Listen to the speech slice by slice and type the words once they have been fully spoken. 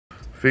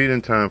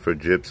Feeding time for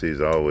Gypsy is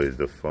always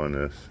the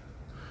funnest.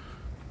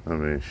 I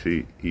mean,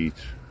 she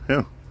eats.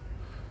 Yeah.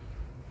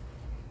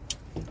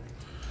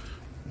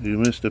 You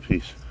missed a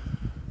piece.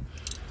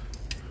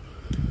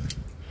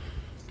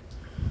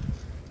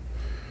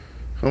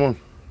 Come on.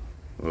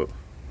 Oh.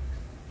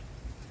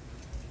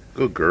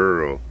 Good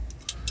girl.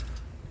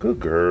 Good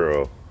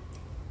girl.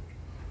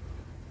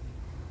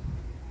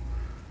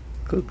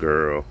 Good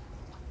girl.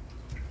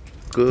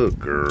 Good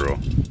girl.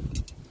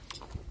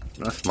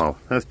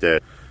 That's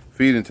Dad.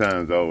 Feeding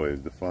time is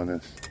always the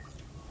funnest.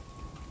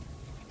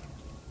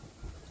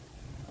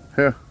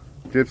 Here,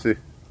 Gypsy.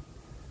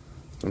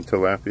 Some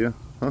tilapia,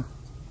 huh?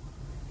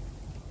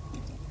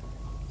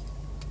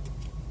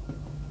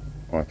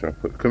 Watch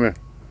out, come here.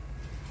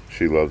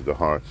 She loves the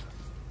hearts.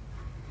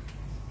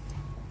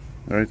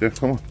 Right there,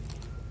 come on.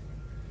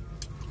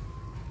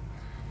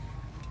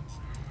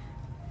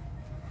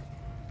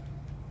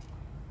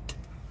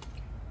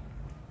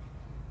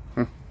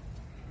 Huh.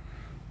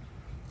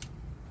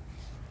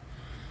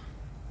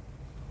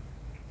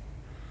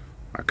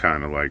 I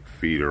kind of like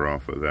feed her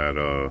off of that,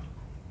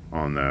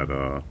 on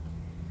that,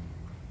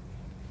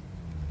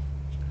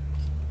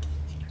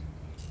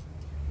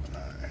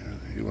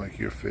 you like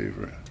your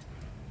favorite.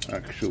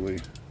 Actually,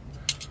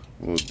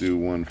 we'll do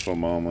one for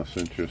Mama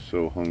since you're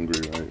so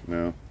hungry right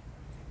now.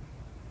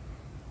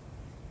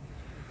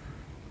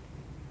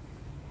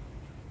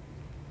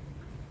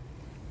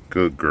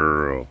 Good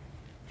girl.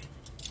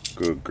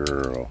 Good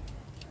girl.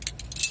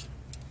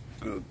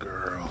 Good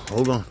girl.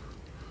 Hold on.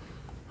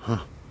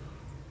 Huh.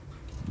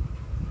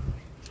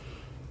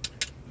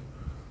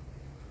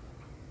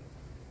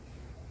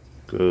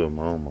 Good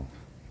mama.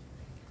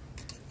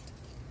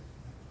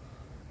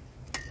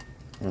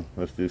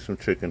 Let's do some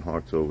chicken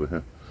hearts over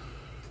here.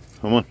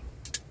 Come on.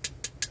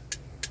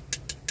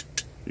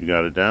 You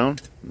got it down?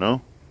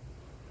 No?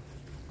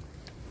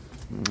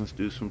 Let's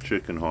do some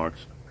chicken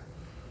hearts.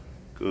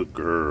 Good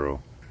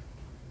girl.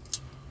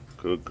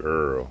 Good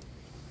girl.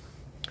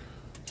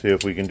 See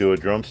if we can do a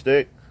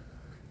drumstick.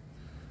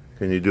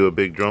 Can you do a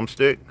big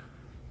drumstick?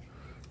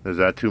 Is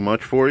that too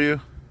much for you?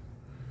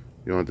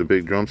 You want the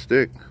big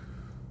drumstick?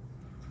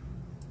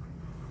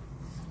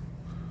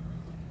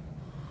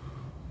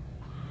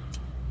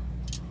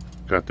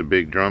 Got the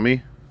big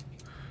drummy?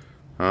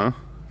 Huh?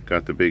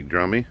 Got the big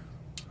drummy?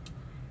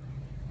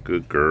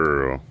 Good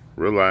girl.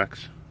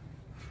 Relax.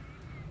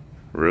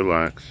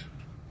 Relax.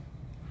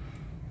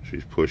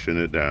 She's pushing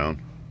it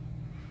down.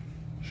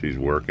 She's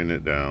working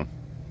it down.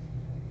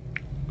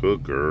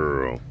 Good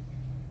girl.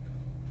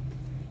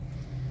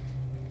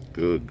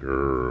 Good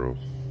girl.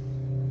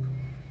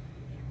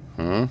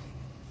 Huh?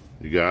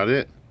 You got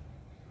it?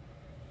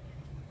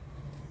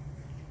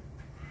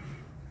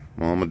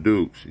 Mama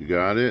Dukes, you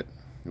got it?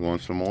 You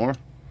want some more?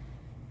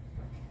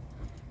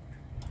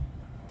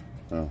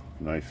 Oh,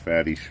 nice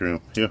fatty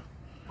shrimp. Here.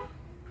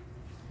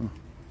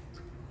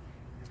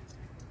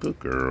 Good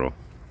girl.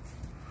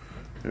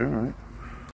 You're all right.